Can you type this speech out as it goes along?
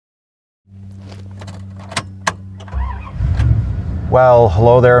Well,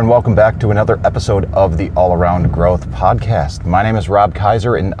 hello there and welcome back to another episode of the All Around Growth Podcast. My name is Rob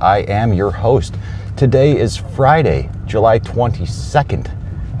Kaiser and I am your host. Today is Friday, July 22nd,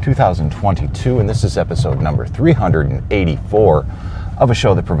 2022, and this is episode number 384 of a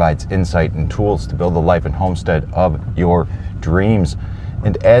show that provides insight and tools to build the life and homestead of your dreams.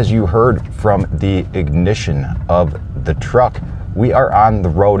 And as you heard from the ignition of the truck, we are on the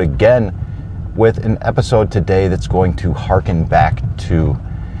road again with an episode today that's going to harken back to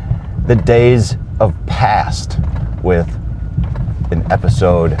the days of past, with an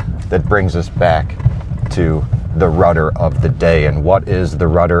episode that brings us back to the rudder of the day. And what is the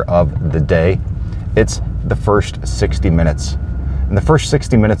rudder of the day? It's the first 60 minutes. And the first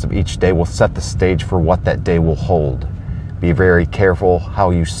 60 minutes of each day will set the stage for what that day will hold. Be very careful how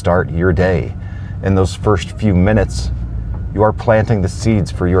you start your day. In those first few minutes, you are planting the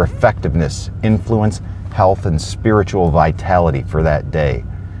seeds for your effectiveness, influence, health, and spiritual vitality for that day.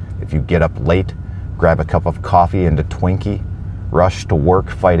 If you get up late, grab a cup of coffee and a Twinkie, rush to work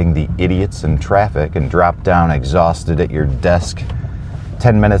fighting the idiots in traffic, and drop down exhausted at your desk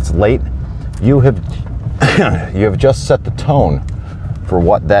 10 minutes late, you have just set the tone for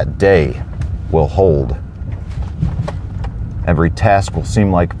what that day will hold. Every task will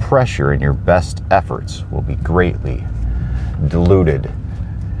seem like pressure, and your best efforts will be greatly diluted.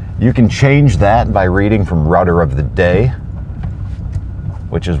 You can change that by reading from Rudder of the Day,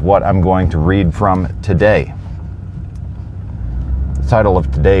 which is what I'm going to read from today. The title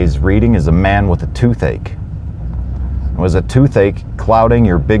of today's reading is A Man with a Toothache. Was a toothache clouding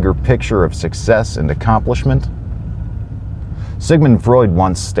your bigger picture of success and accomplishment? Sigmund Freud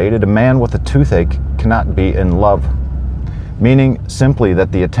once stated, a man with a toothache cannot be in love, meaning simply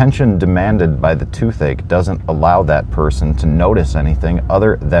that the attention demanded by the toothache doesn't allow that person to notice anything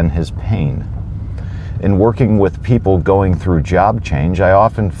other than his pain. In working with people going through job change, I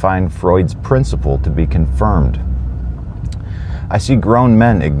often find Freud's principle to be confirmed. I see grown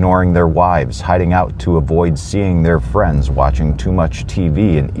men ignoring their wives, hiding out to avoid seeing their friends, watching too much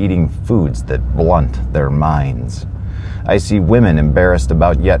TV, and eating foods that blunt their minds. I see women embarrassed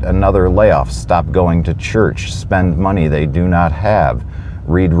about yet another layoff, stop going to church, spend money they do not have,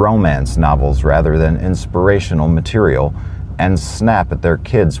 read romance novels rather than inspirational material, and snap at their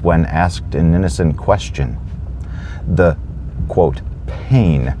kids when asked an innocent question. The, quote,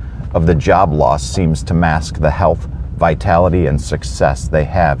 pain of the job loss seems to mask the health, vitality, and success they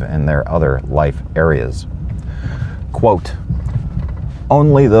have in their other life areas. Quote,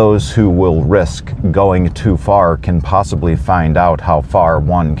 only those who will risk going too far can possibly find out how far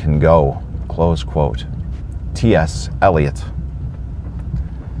one can go. Close quote. T.S. Eliot.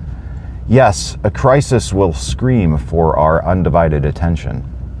 Yes, a crisis will scream for our undivided attention.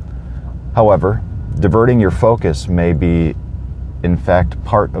 However, diverting your focus may be, in fact,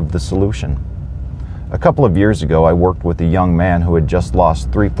 part of the solution. A couple of years ago, I worked with a young man who had just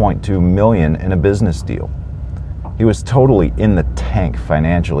lost $3.2 million in a business deal. He was totally in the tank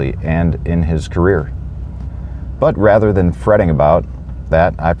financially and in his career. But rather than fretting about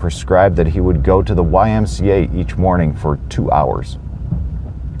that, I prescribed that he would go to the YMCA each morning for 2 hours.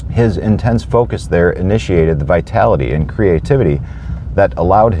 His intense focus there initiated the vitality and creativity that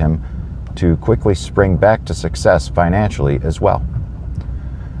allowed him to quickly spring back to success financially as well.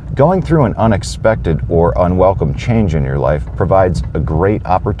 Going through an unexpected or unwelcome change in your life provides a great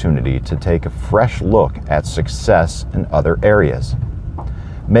opportunity to take a fresh look at success in other areas.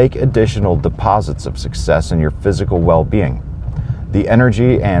 Make additional deposits of success in your physical well-being. The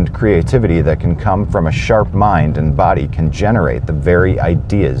energy and creativity that can come from a sharp mind and body can generate the very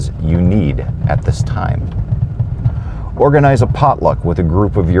ideas you need at this time. Organize a potluck with a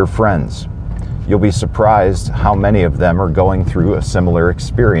group of your friends. You'll be surprised how many of them are going through a similar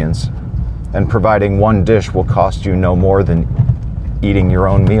experience, and providing one dish will cost you no more than eating your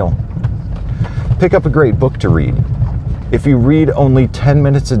own meal. Pick up a great book to read. If you read only 10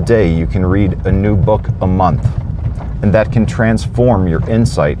 minutes a day, you can read a new book a month, and that can transform your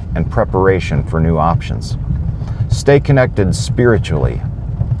insight and preparation for new options. Stay connected spiritually.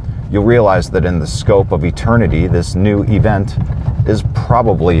 You'll realize that in the scope of eternity, this new event is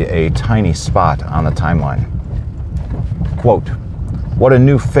probably a tiny spot on the timeline. Quote, what a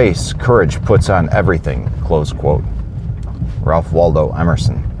new face courage puts on everything, close quote. Ralph Waldo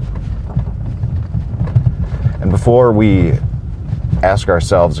Emerson. And before we ask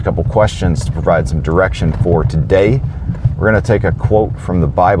ourselves a couple questions to provide some direction for today, we're going to take a quote from the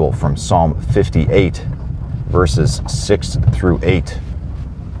Bible from Psalm 58, verses 6 through 8.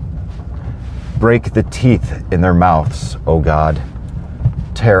 Break the teeth in their mouths, O God.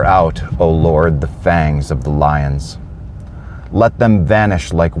 Tear out, O Lord, the fangs of the lions. Let them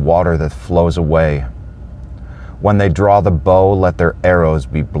vanish like water that flows away. When they draw the bow, let their arrows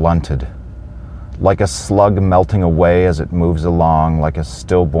be blunted. Like a slug melting away as it moves along, like a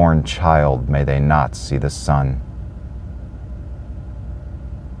stillborn child, may they not see the sun.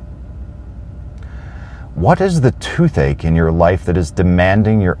 What is the toothache in your life that is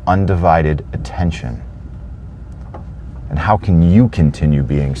demanding your undivided attention? And how can you continue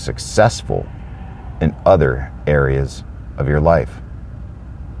being successful in other areas of your life?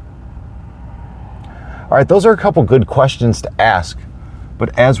 All right, those are a couple good questions to ask.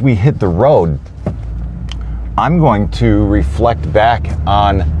 But as we hit the road, I'm going to reflect back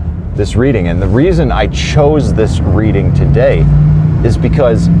on this reading. And the reason I chose this reading today is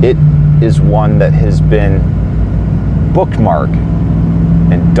because it is one that has been bookmarked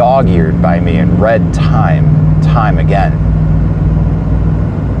and dog-eared by me and read time and time again.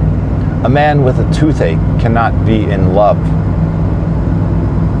 A man with a toothache cannot be in love.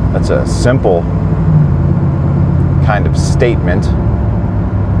 That's a simple kind of statement.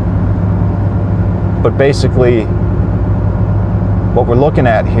 But basically, what we're looking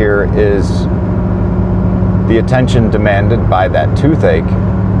at here is the attention demanded by that toothache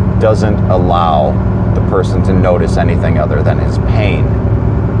doesn't allow the person to notice anything other than his pain.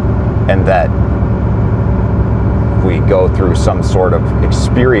 And that we go through some sort of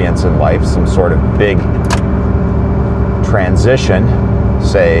experience in life, some sort of big transition,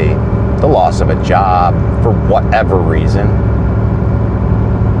 say the loss of a job for whatever reason,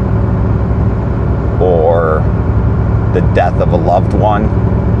 or the death of a loved one,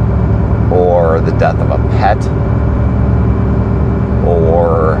 or the death of a pet,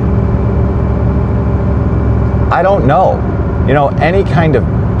 or I don't know, any kind of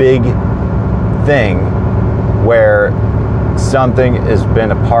big thing where something has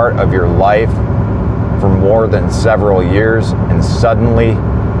been a part of your life for more than several years and suddenly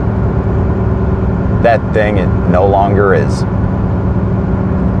that thing it no longer is.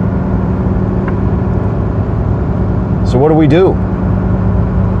 So what do we do?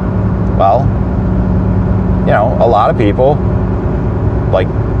 Well, a lot of people, like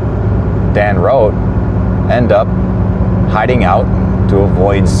Dan wrote, end up hiding out to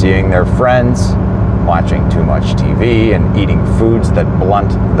avoid seeing their friends, watching too much TV, and eating foods that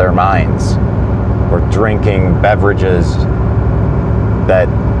blunt their minds, or drinking beverages that,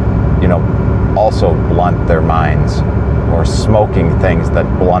 also blunt their minds, or smoking things that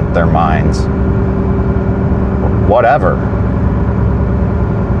blunt their minds. Whatever.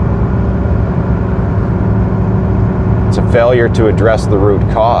 It's a failure to address the root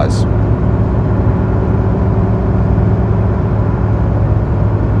cause.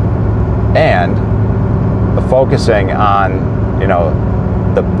 And the focusing on,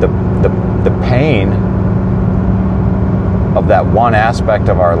 the pain of that one aspect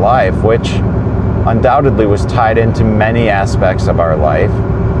of our life, which undoubtedly was tied into many aspects of our life,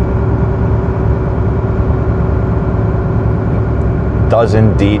 does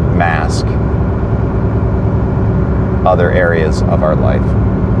indeed mask other areas of our life.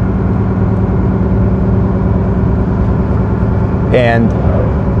 And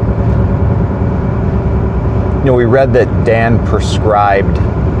we read that Dan prescribed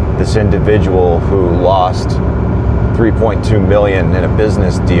this individual who lost $3.2 million in a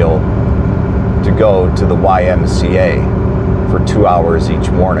business deal to go to the YMCA for 2 hours each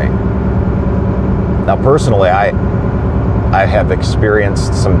morning. Now, personally, I have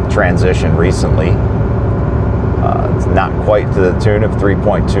experienced some transition recently. It's not quite to the tune of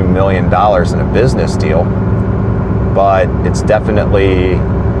 $3.2 million in a business deal, but it's definitely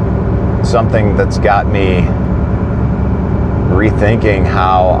something that's got me rethinking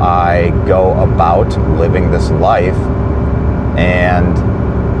how I go about living this life and,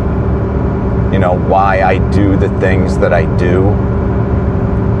 why I do the things that I do.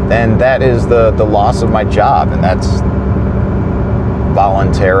 And that is the loss of my job, and that's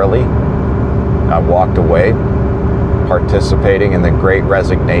voluntarily. I walked away, participating in the Great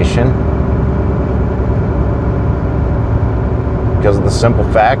Resignation, because of the simple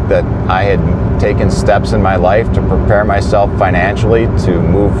fact that I had taken steps in my life to prepare myself financially to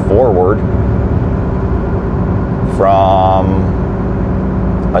move forward from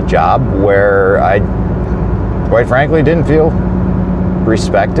a job where I, quite frankly, didn't feel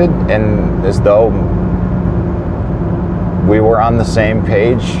respected, and as though we were on the same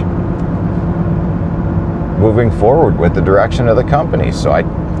page moving forward with the direction of the company. So I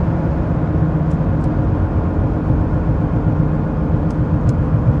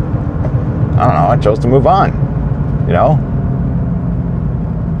don't know, I chose to move on,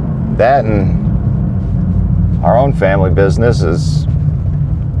 That and our own family business is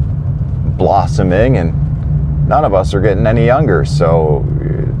blossoming, and none of us are getting any younger. So,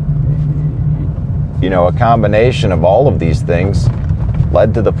 a combination of all of these things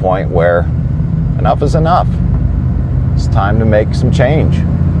led to the point where enough is enough. It's time to make some change.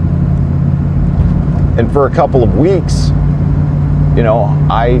 And for a couple of weeks,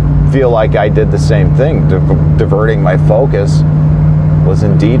 I feel like I did the same thing. Diverting my focus was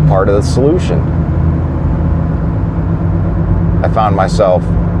indeed part of the solution. I found myself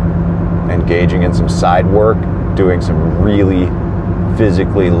engaging in some side work, doing some really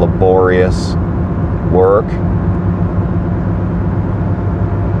physically laborious work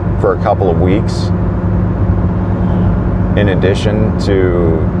for a couple of weeks, in addition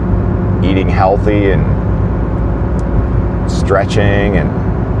to eating healthy and stretching, and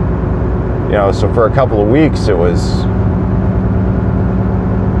so for a couple of weeks it was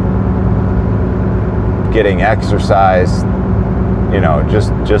getting exercise,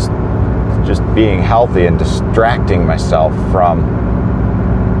 just being healthy and distracting myself from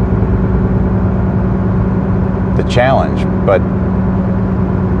the challenge. But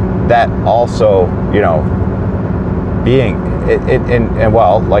that also, being it, and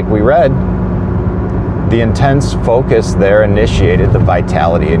like we read, the intense focus there initiated the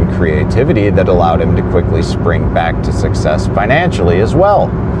vitality and creativity that allowed him to quickly spring back to success financially as well.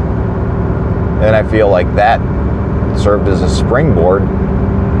 And I feel like that served as a springboard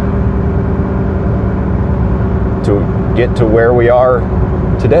to get to where we are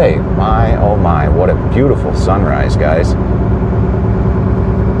today. My, oh my, what a beautiful sunrise, guys.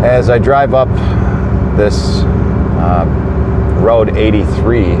 As I drive up this Road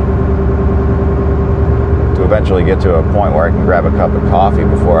 83 to eventually get to a point where I can grab a cup of coffee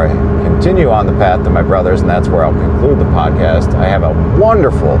before I continue on the path to my brother's, and that's where I'll conclude the podcast. I have a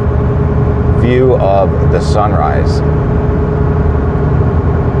wonderful view of the sunrise.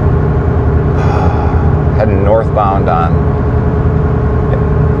 Heading northbound on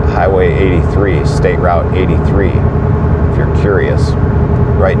Highway 83, State Route 83, if you're curious,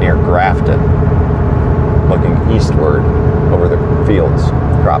 right near Grafton, looking eastward over the fields,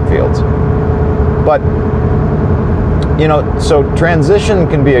 crop fields. But, so transition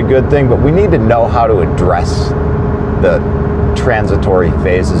can be a good thing, but we need to know how to address the transitory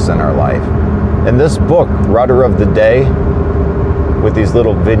phases in our life. And this book, Rudder of the Day, with these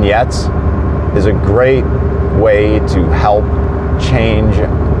little vignettes, is a great way to help change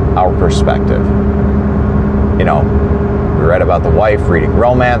our perspective. We read about the wife reading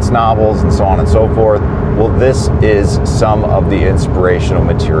romance novels and so on and so forth. Well, this is some of the inspirational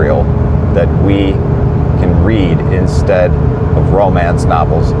material that we can read instead of romance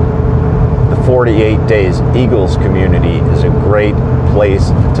novels. The 48 Days Eagles community is a great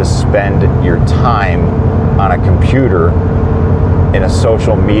place to spend your time on a computer in a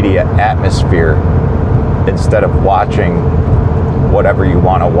social media atmosphere instead of watching whatever you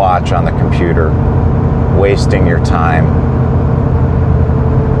want to watch on the computer, wasting your time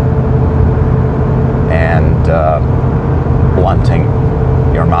and blunting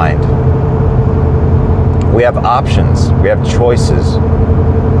your mind. We have options, we have choices,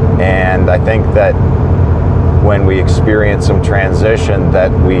 and I think that when we experience some transition,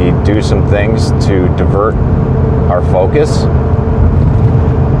 that we do some things to divert our focus,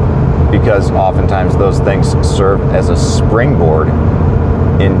 because oftentimes those things serve as a springboard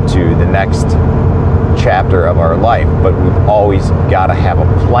into the next chapter of our life. But we've always got to have a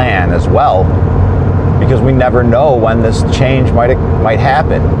plan as well, because we never know when this change might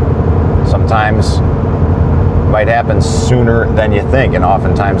happen. Sometimes it might happen sooner than you think, and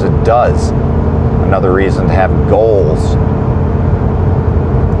oftentimes it does. Another reason to have goals.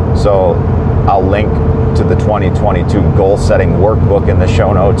 So I'll link to the 2022 goal setting workbook in the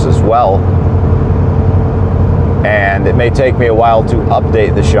show notes as well. And it may take me a while to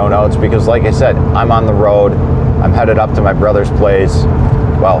update the show notes because, like I said, I'm on the road. I'm headed up to my brother's place.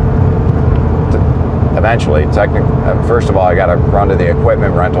 Well, eventually, first of all, I got to run to the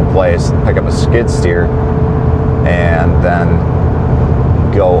equipment rental place, pick up a skid steer, and then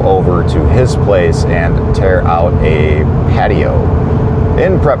go over to his place and tear out a patio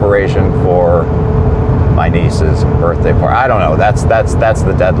in preparation for my niece's birthday party. I don't know. That's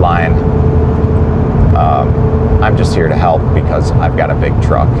the deadline. I'm just here to help because I've got a big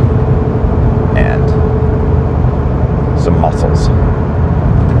truck and some muscles.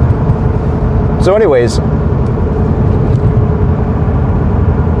 So anyways,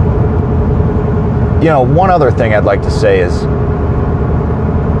 one other thing I'd like to say is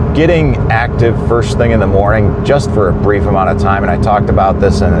getting active first thing in the morning just for a brief amount of time, and I talked about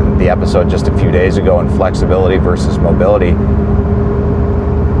this in the episode just a few days ago in flexibility versus mobility.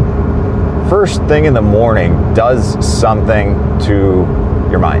 First thing in the morning does something to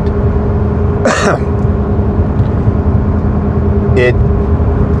your mind.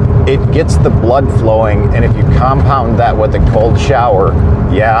 It gets the blood flowing, and if you compound that with a cold shower,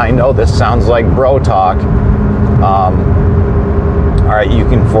 yeah, I know this sounds like bro talk. All right, you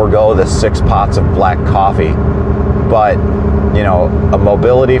can forego the 6 pots of black coffee, but a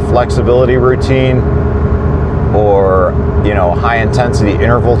mobility, flexibility routine, or high intensity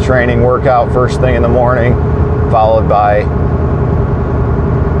interval training workout first thing in the morning, followed by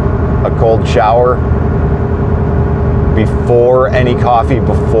a cold shower before any coffee,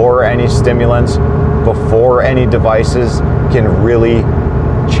 before any stimulants, before any devices, can really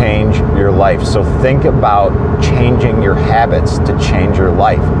change your life. So think about changing your habits to change your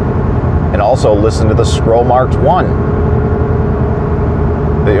life. And also listen to the Scroll Marked 1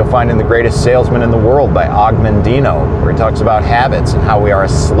 that you'll find in The Greatest Salesman in the World by Og Mandino, where he talks about habits and how we are a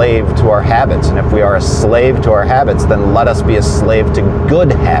slave to our habits. And if we are a slave to our habits, then let us be a slave to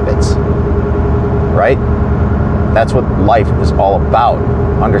good habits, right? That's what life is all about.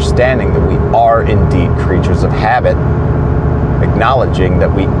 Understanding that we are indeed creatures of habit, acknowledging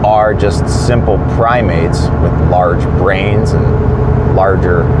that we are just simple primates with large brains and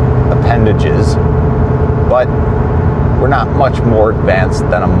larger appendages, but we're not much more advanced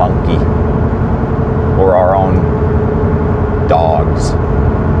than a monkey or our own dogs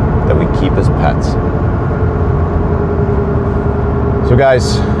that we keep as pets. So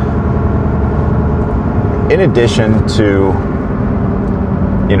guys, in addition to,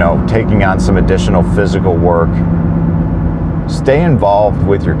 taking on some additional physical work, stay involved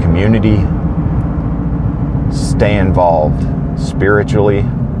with your community, stay involved spiritually,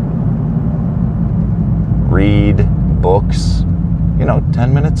 read books,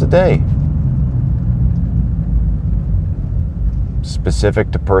 10 minutes a day,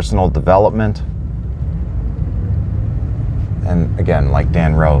 specific to personal development. And again, like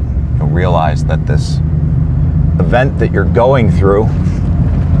Dan wrote, you'll realize that this event that you're going through,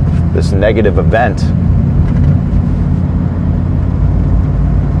 this negative event,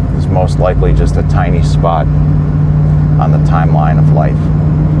 is most likely just a tiny spot on the timeline of life.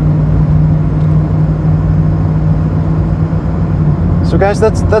 So guys,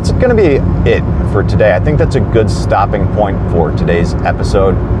 that's going to be it for today. I think that's a good stopping point for today's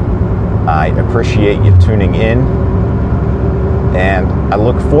episode. I appreciate you tuning in, and I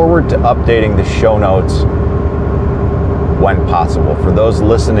look forward to updating the show notes when possible. For those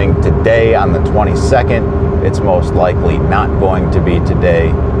listening today on the 22nd, it's most likely not going to be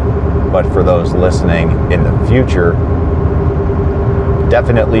today, but for those listening in the future,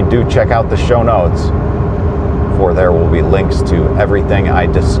 definitely do check out the show notes, for there will be links to everything I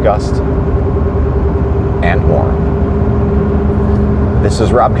discussed and more. This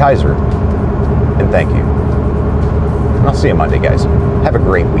is Rob Kaiser, and thank you. And I'll see you Monday, guys. Have a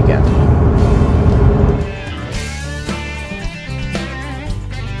great weekend.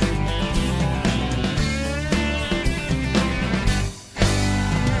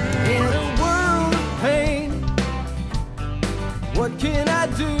 In a world of pain, what can I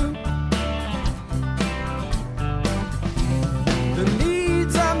do? The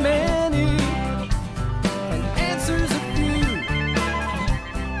needs are many and answers are few.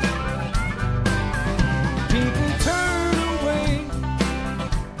 People turn away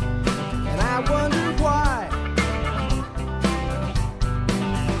and I wonder why.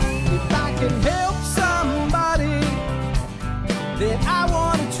 If I can help somebody, then I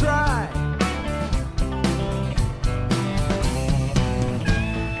want to try.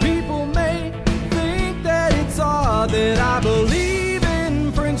 People may think that it's odd that I believe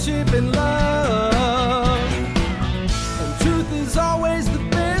in friendship and love, and truth is always the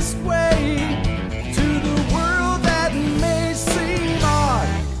best way to the world that may seem odd.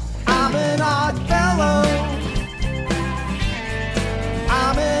 I'm an odd fellow.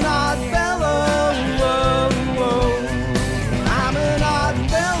 I'm an odd fellow. Whoa, whoa. I'm an odd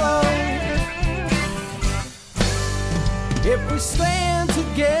fellow. If we stand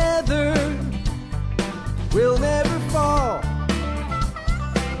together, we'll never fall.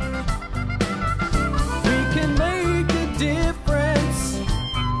 We can make a difference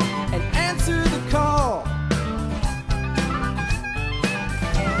and answer the call.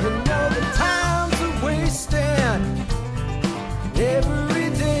 And know the times are wasting every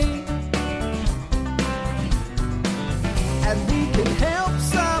day, and we can help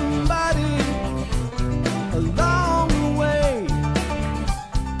somebody along the way.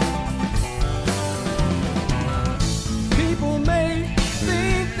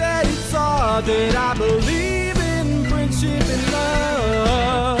 are that I believe in friendship and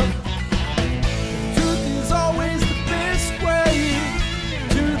love. Truth is always the best way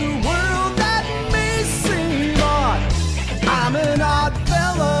to the world that may seem odd. I'm an odd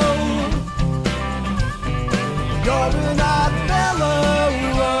fellow. You're an